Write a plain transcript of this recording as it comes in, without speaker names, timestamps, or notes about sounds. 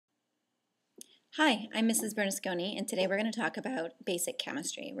Hi, I'm Mrs. Bernasconi, and today we're going to talk about basic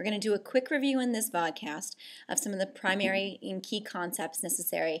chemistry. We're going to do a quick review in this vodcast of some of the primary and key concepts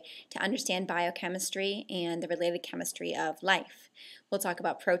necessary to understand biochemistry and the related chemistry of life. We'll talk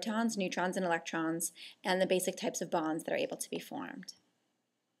about protons, neutrons, and electrons, and the basic types of bonds that are able to be formed.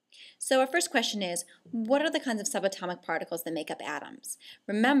 So our first question is, what are the kinds of subatomic particles that make up atoms?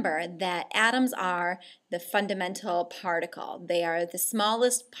 Remember that atoms are the fundamental particle. They are the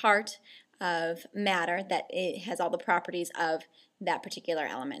smallest part of matter that it has all the properties of that particular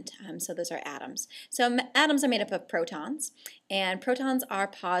element. So those are atoms. So atoms are made up of protons, and protons are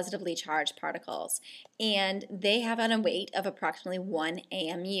positively charged particles, and they have a weight of approximately 1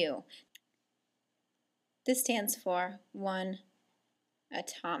 AMU. This stands for 1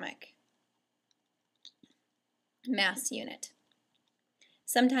 atomic mass unit.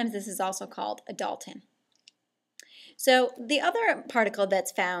 Sometimes this is also called a Dalton. So the other particle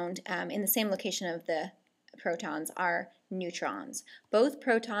that's found in the same location of the protons are neutrons. Both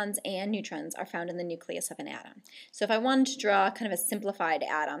protons and neutrons are found in the nucleus of an atom. So if I wanted to draw kind of a simplified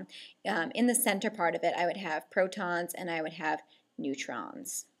atom, in the center part of it I would have protons and I would have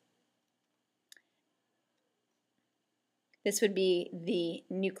neutrons. This would be the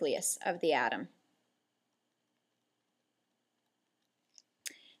nucleus of the atom.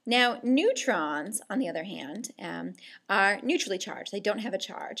 Now, neutrons, on the other hand, are neutrally charged. They don't have a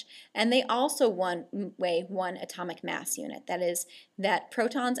charge. And they also weigh 1 atomic mass unit. That is, that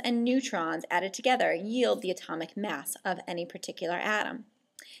protons and neutrons added together yield the atomic mass of any particular atom.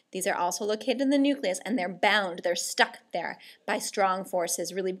 These are also located in the nucleus, and they're bound, they're stuck there by strong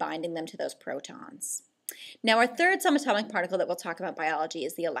forces really binding them to those protons. Now, our third subatomic particle that we'll talk about in biology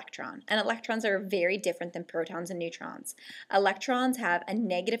is the electron. And electrons are very different than protons and neutrons. Electrons have a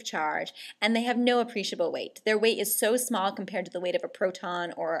negative charge, and they have no appreciable weight. Their weight is so small compared to the weight of a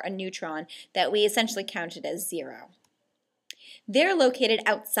proton or a neutron that we essentially count it as 0. They're located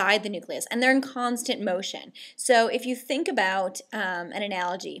outside the nucleus, and they're in constant motion. So if you think about an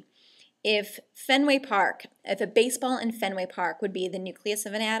analogy, if a baseball in Fenway Park would be the nucleus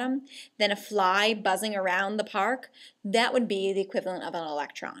of an atom, then a fly buzzing around the park, that would be the equivalent of an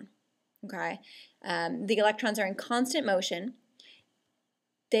electron. Okay? The electrons are in constant motion.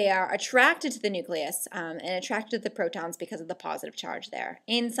 They are attracted to the nucleus and attracted to the protons because of the positive charge there.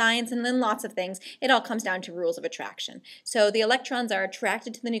 In science and in lots of things, it all comes down to rules of attraction. So the electrons are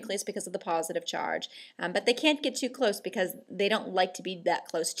attracted to the nucleus because of the positive charge, but they can't get too close because they don't like to be that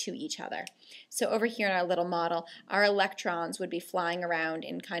close to each other. So over here in our little model, our electrons would be flying around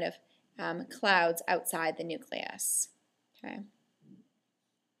in kind of clouds outside the nucleus. Okay.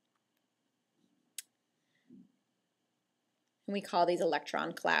 We call these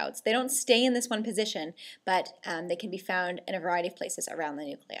electron clouds. They don't stay in this one position, but they can be found in a variety of places around the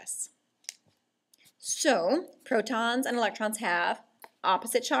nucleus. So, protons and electrons have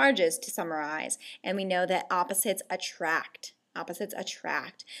opposite charges, to summarize, and we know that opposites attract. Opposites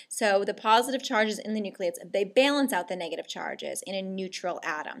attract. So the positive charges in the nucleus, they balance out the negative charges in a neutral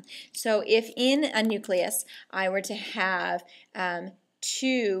atom. So if in a nucleus I were to have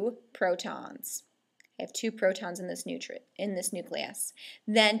 2 protons, I have 2 protons in this nucleus.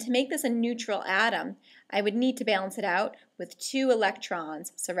 Then to make this a neutral atom, I would need to balance it out with 2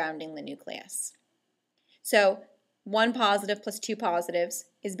 electrons surrounding the nucleus. So 1 positive plus 2 positives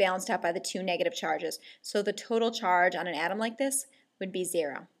is balanced out by the 2 negative charges. So the total charge on an atom like this would be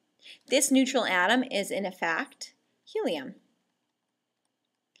 0. This neutral atom is in effect helium.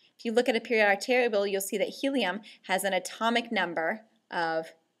 If you look at a periodic table, you'll see that helium has an atomic number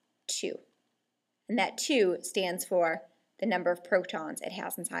of 2. And that 2 stands for the number of protons it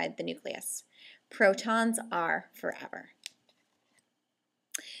has inside the nucleus. Protons are forever.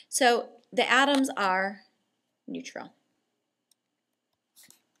 So the atoms are neutral.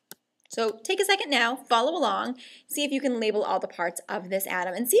 So take a second now, follow along, see if you can label all the parts of this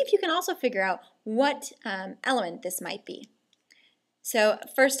atom, and see if you can also figure out what element this might be. So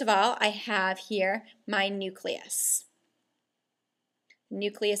first of all, I have here my nucleus. The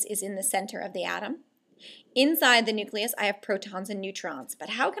nucleus is in the center of the atom. Inside the nucleus, I have protons and neutrons. But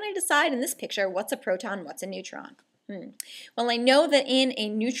how can I decide in this picture what's a proton, what's a neutron? Well, I know that in a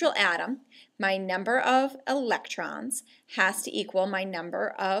neutral atom, my number of electrons has to equal my number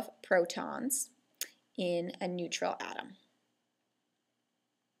of protons in a neutral atom.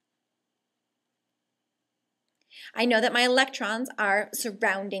 I know that my electrons are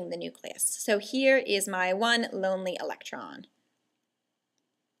surrounding the nucleus. So here is my one lonely electron.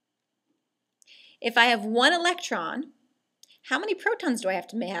 If I have 1 electron, how many protons do I have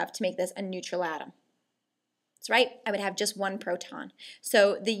to make this a neutral atom? That's right, I would have just one proton.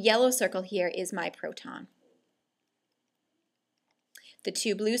 So the yellow circle here is my proton. The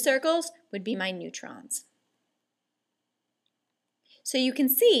two blue circles would be my neutrons. So you can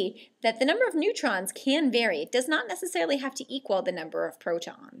see that the number of neutrons can vary. It does not necessarily have to equal the number of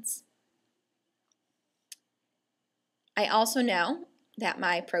protons. I also know that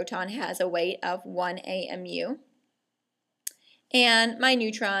my proton has a weight of 1 AMU, and my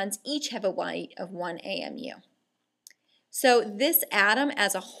neutrons each have a weight of 1 AMU. So this atom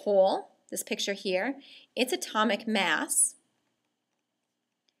as a whole, this picture here, its atomic mass,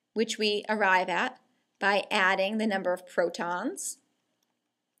 which we arrive at by adding the number of protons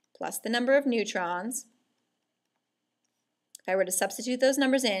plus the number of neutrons. If I were to substitute those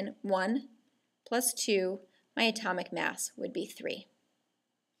numbers in, 1 plus 2, my atomic mass would be 3.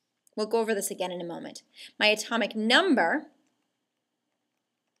 We'll go over this again in a moment. My atomic number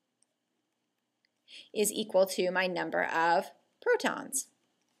is equal to my number of protons.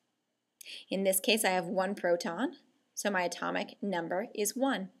 In this case, I have 1 proton, so my atomic number is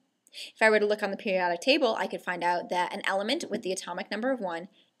 1. If I were to look on the periodic table, I could find out that an element with the atomic number of 1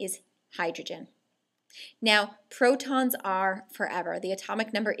 is hydrogen. Now, protons are forever. The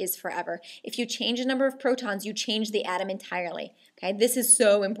atomic number is forever. If you change the number of protons, you change the atom entirely. Okay, this is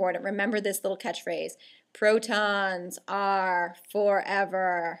so important. Remember this little catchphrase. Protons are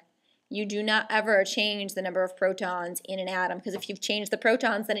forever. You do not ever change the number of protons in an atom, because if you've changed the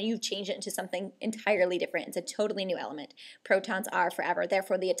protons, then you've changed it into something entirely different. It's a totally new element. Protons are forever.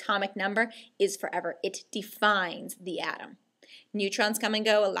 Therefore, the atomic number is forever. It defines the atom. Neutrons come and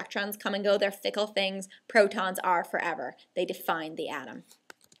go, electrons come and go, they're fickle things. Protons are forever. They define the atom.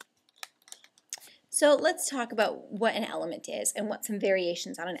 So let's talk about what an element is and what some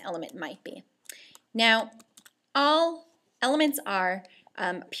variations on an element might be. Now, all elements are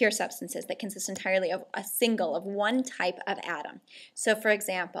pure substances that consist entirely of one type of atom. So for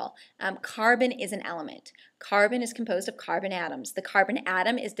example, carbon is an element. Carbon is composed of carbon atoms. The carbon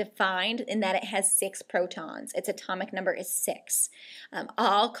atom is defined in that it has 6 protons. Its atomic number is 6.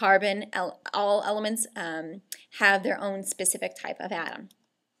 All elements have their own specific type of atom.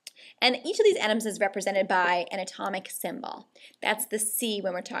 And each of these atoms is represented by an atomic symbol. That's the C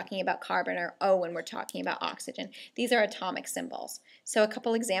when we're talking about carbon, or O when we're talking about oxygen. These are atomic symbols. So a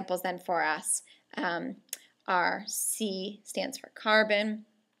couple examples then for us are C stands for carbon,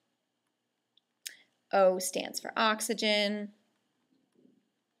 O stands for oxygen,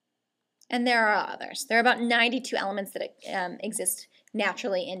 and there are others. There are about 92 elements that exist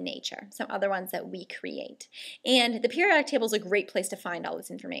naturally in nature, some other ones that we create. And the periodic table is a great place to find all this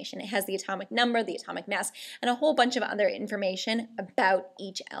information. It has the atomic number, the atomic mass, and a whole bunch of other information about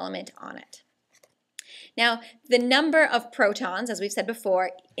each element on it. Now, the number of protons, as we've said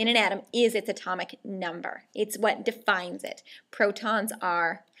before, in an atom is its atomic number. It's what defines it. Protons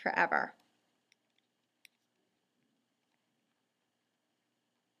are forever.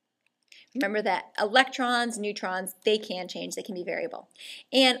 Remember that electrons, neutrons, they can change, they can be variable.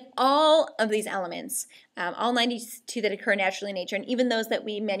 And all of these elements, all 92 that occur naturally in nature, and even those that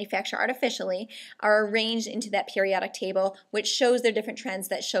we manufacture artificially, are arranged into that periodic table, which shows their different trends,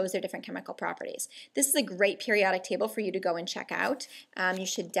 that shows their different chemical properties. This is a great periodic table for you to go and check out. You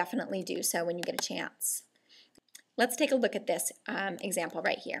should definitely do so when you get a chance. Let's take a look at this example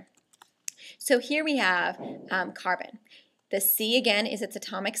right here. So here we have carbon. The C, again, is its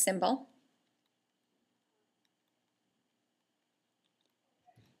atomic symbol.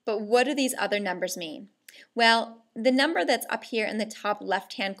 But what do these other numbers mean? Well, the number that's up here in the top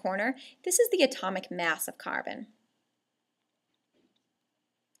left-hand corner, this is the atomic mass of carbon.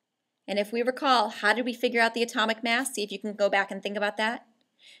 And if we recall, how did we figure out the atomic mass? See if you can go back and think about that.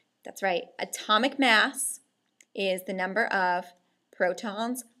 That's right. Atomic mass is the number of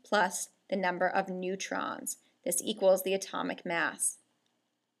protons plus the number of neutrons. This equals the atomic mass.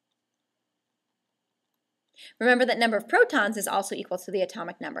 Remember that number of protons is also equal to the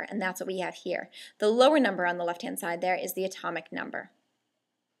atomic number, and that's what we have here. The lower number on the left-hand side there is the atomic number.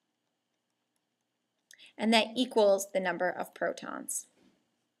 And that equals the number of protons.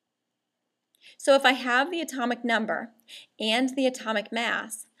 So if I have the atomic number and the atomic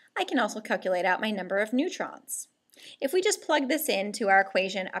mass, I can also calculate out my number of neutrons. If we just plug this into our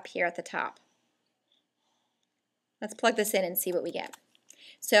equation up here at the top. Let's plug this in and see what we get.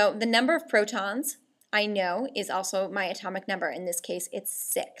 So the number of protons I know is also my atomic number. In this case, it's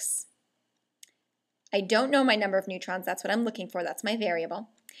 6. I don't know my number of neutrons. That's what I'm looking for. That's my variable.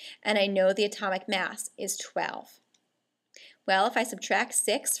 And I know the atomic mass is 12. Well, if I subtract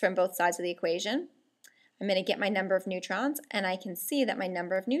 6 from both sides of the equation, I'm going to get my number of neutrons, and I can see that my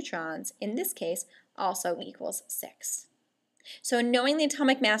number of neutrons, in this case, also equals 6. So knowing the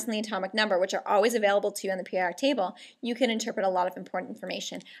atomic mass and the atomic number, which are always available to you on the periodic table, you can interpret a lot of important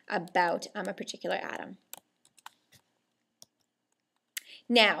information about a particular atom.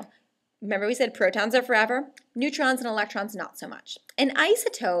 Now, remember we said protons are forever, neutrons and electrons not so much. An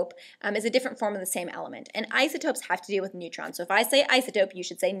isotope is a different form of the same element, and isotopes have to do with neutrons. So if I say isotope, you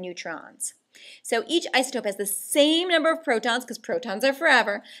should say neutrons. So each isotope has the same number of protons, because protons are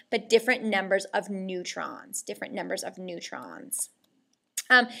forever, but different numbers of neutrons,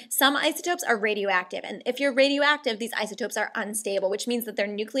 Some isotopes are radioactive, and if you're radioactive, these isotopes are unstable, which means that their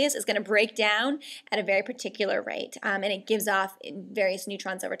nucleus is going to break down at a very particular rate, and it gives off various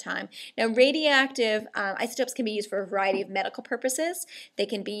neutrons over time. Now, radioactive isotopes can be used for a variety of medical purposes. They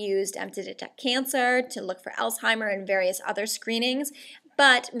can be used to detect cancer, to look for Alzheimer, and various other screenings.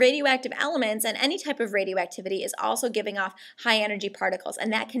 But radioactive elements and any type of radioactivity is also giving off high energy particles,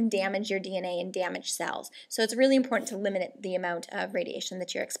 and that can damage your DNA and damage cells. So it's really important to limit the amount of radiation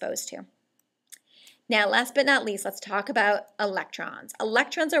that you're exposed to. Now, last but not least, let's talk about electrons.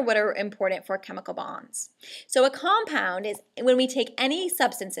 Electrons are what are important for chemical bonds. So a compound is when we take any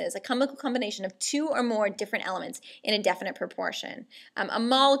substances, a chemical combination of two or more different elements in a definite proportion. A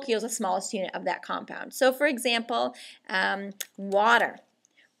molecule is the smallest unit of that compound. So for example, water.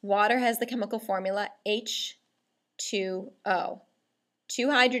 Water has the chemical formula H2O. 2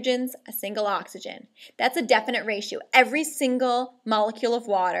 hydrogens, a single oxygen. That's a definite ratio. Every single molecule of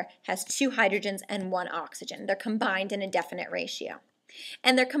water has 2 hydrogens and 1 oxygen. They're combined in a definite ratio.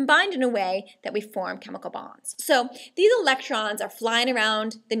 And they're combined in a way that we form chemical bonds. So these electrons are flying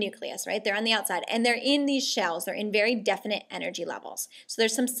around the nucleus, right? They're on the outside, and they're in these shells. They're in very definite energy levels. So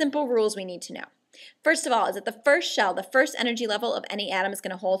there's some simple rules we need to know. First of all, is that the first shell, the first energy level of any atom is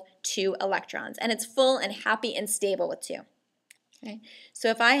going to hold 2 electrons, and it's full and happy and stable with 2. Okay. So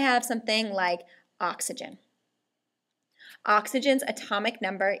if I have something like oxygen, oxygen's atomic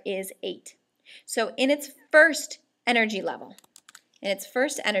number is 8. So in its first energy level, it's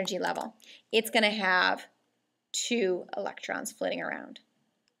going to have 2 electrons floating around.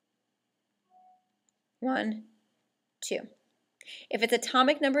 1, 2. If its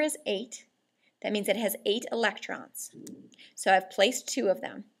atomic number is 8, that means it has 8 electrons. So I've placed 2 of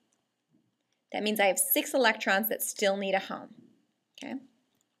them. That means I have 6 electrons that still need a home. Okay.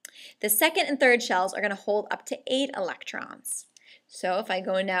 The second and third shells are going to hold up to 8 electrons. So if I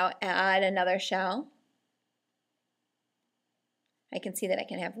go now add another shell, I can see that I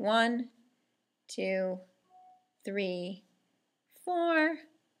can have 1, 2, 3, 4,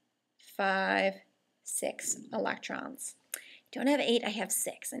 5, 6 electrons. I don't have 8, I have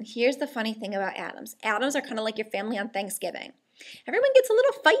 6. And here's the funny thing about atoms. Atoms are kind of like your family on Thanksgiving. Everyone gets a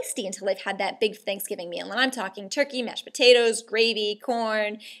little feisty until they've had that big Thanksgiving meal. And I'm talking turkey, mashed potatoes, gravy,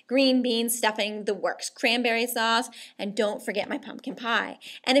 corn, green beans, stuffing, the works, cranberry sauce, and don't forget my pumpkin pie.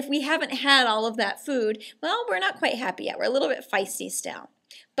 And if we haven't had all of that food, well, we're not quite happy yet. We're a little bit feisty still.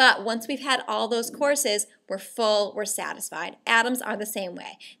 But once we've had all those courses, we're full, we're satisfied. Atoms are the same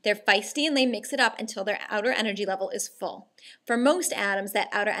way. They're feisty and they mix it up until their outer energy level is full. For most atoms, that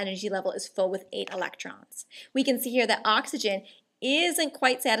outer energy level is full with 8 electrons. We can see here that oxygen isn't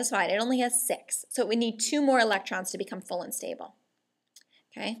quite satisfied. It only has 6. So we need 2 more electrons to become full and stable.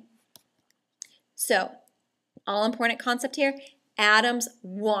 Okay? So, all important concept here. Atoms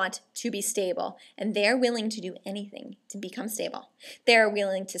want to be stable, and they're willing to do anything to become stable. They're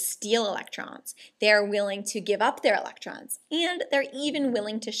willing to steal electrons. They're willing to give up their electrons, and they're even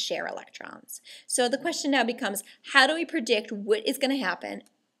willing to share electrons. So the question now becomes, how do we predict what is going to happen,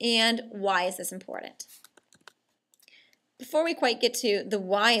 and why is this important? Before we quite get to the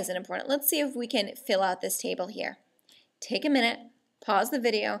why is it important, let's see if we can fill out this table here. Take a minute. Pause the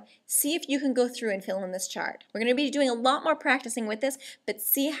video, see if you can go through and fill in this chart. We're going to be doing a lot more practicing with this, but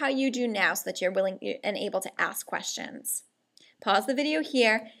see how you do now so that you're willing and able to ask questions. Pause the video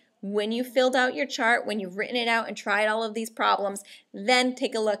here. When you filled out your chart, when you've written it out and tried all of these problems, then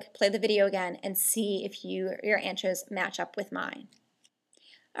take a look, play the video again, and see if your answers match up with mine.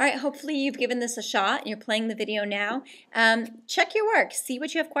 All right, hopefully you've given this a shot and you're playing the video now. Check your work, see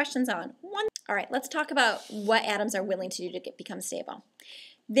what you have questions on. All right, let's talk about what atoms are willing to do to become stable.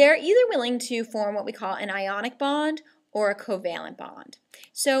 They're either willing to form what we call an ionic bond or a covalent bond.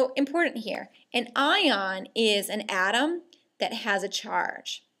 So important here, an ion is an atom that has a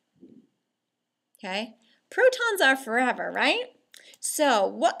charge. Okay, protons are forever, right? So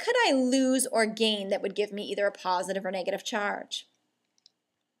what could I lose or gain that would give me either a positive or negative charge?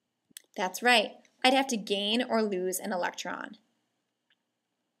 That's right, I'd have to gain or lose an electron.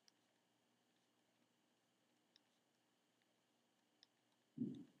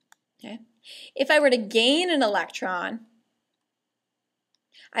 Okay. If I were to gain an electron,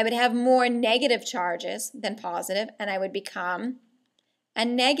 I would have more negative charges than positive, and I would become a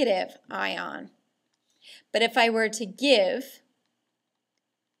negative ion. But if I were to give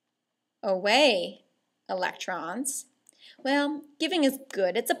away electrons, well, giving is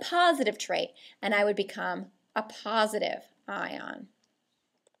good. It's a positive trait, and I would become a positive ion.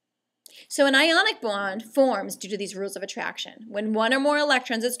 So an ionic bond forms due to these rules of attraction. When one or more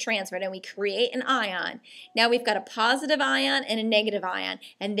electrons is transferred and we create an ion, now we've got a positive ion and a negative ion,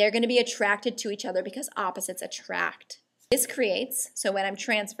 and they're going to be attracted to each other because opposites attract. This creates, so when I'm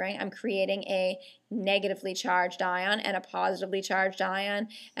transferring, I'm creating a negatively charged ion and a positively charged ion,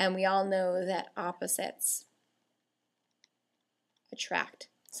 and we all know that opposites attract.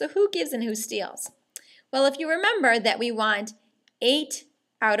 So who gives and who steals? Well, if you remember that we want 8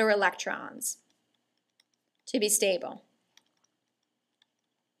 outer electrons to be stable.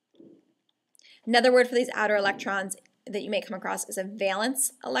 Another word for these outer electrons that you may come across is a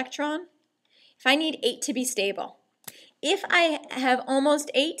valence electron. If I need 8 to be stable, if I have almost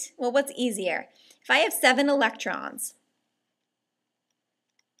 8, well, what's easier? If I have 7 electrons,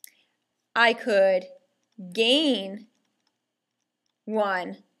 I could gain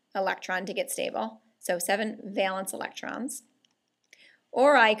 1 electron to get stable, so 7 valence electrons.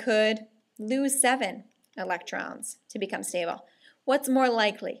 Or I could lose 7 electrons to become stable. What's more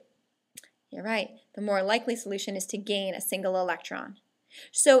likely? You're right. The more likely solution is to gain a single electron.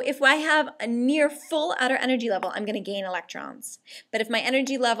 So if I have a near full outer energy level, I'm going to gain electrons. But if my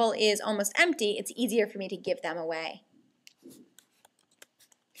energy level is almost empty, it's easier for me to give them away.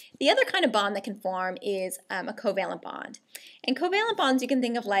 The other kind of bond that can form is a covalent bond. And covalent bonds you can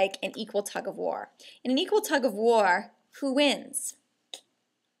think of like an equal tug of war. In an equal tug of war, who wins?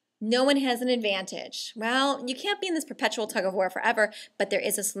 No one has an advantage. Well, you can't be in this perpetual tug of war forever, but there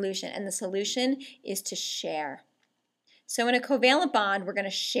is a solution, and the solution is to share. So in a covalent bond, we're going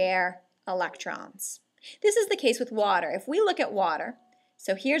to share electrons. This is the case with water. If we look at water,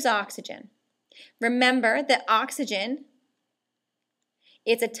 so here's oxygen. Remember that oxygen,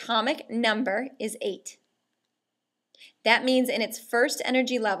 its atomic number is 8. That means in its first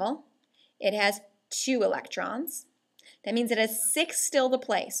energy level, it has 2 electrons. That means it has 6 still to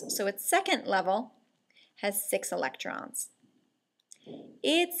place. So its second level has 6 electrons.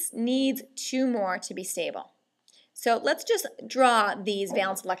 It needs 2 more to be stable. So let's just draw these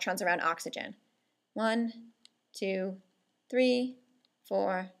valence electrons around oxygen. 1, 2, 3,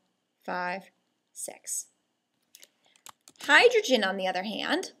 4, 5, 6. Hydrogen, on the other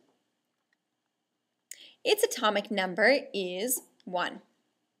hand, its atomic number is 1.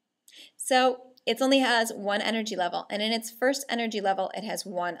 So it only has 1 energy level, and in its first energy level, it has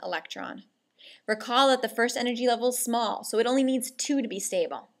 1 electron. Recall that the first energy level is small, so it only needs 2 to be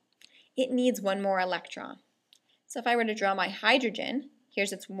stable. It needs 1 more electron. So if I were to draw my hydrogen,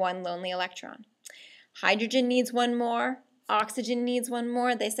 here's its 1 lonely electron. Hydrogen needs 1 more, oxygen needs 1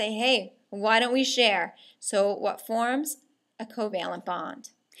 more. They say, hey, why don't we share? So what forms? A covalent bond.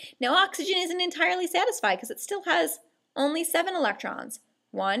 Now oxygen isn't entirely satisfied because it still has only 7 electrons.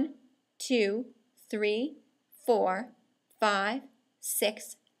 1, 2, 3, 4, 5,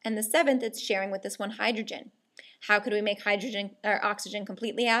 6, and the 7th it's sharing with this one hydrogen. How could we make hydrogen or oxygen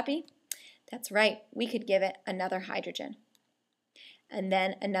completely happy? That's right, we could give it another hydrogen. And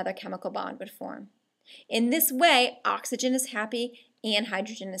then another chemical bond would form. In this way, oxygen is happy and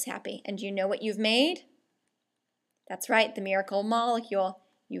hydrogen is happy. And do you know what you've made? That's right, the miracle molecule.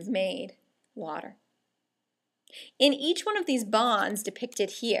 You've made water. In each one of these bonds depicted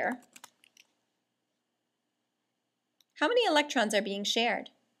here, how many electrons are being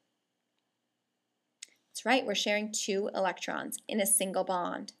shared? That's right, we're sharing 2 electrons in a single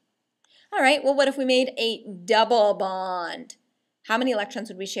bond. All right, well, what if we made a double bond? How many electrons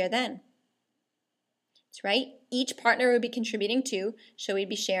would we share then? That's right, each partner would be contributing 2, so we'd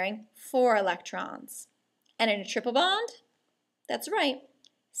be sharing 4 electrons. And in a triple bond, that's right,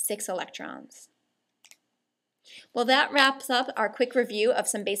 6 electrons. Well, that wraps up our quick review of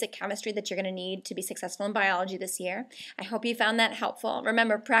some basic chemistry that you're going to need to be successful in biology this year. I hope you found that helpful.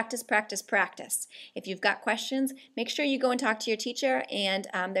 Remember, practice, practice, practice. If you've got questions, make sure you go and talk to your teacher, and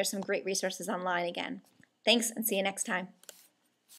there's some great resources online again. Thanks, and see you next time.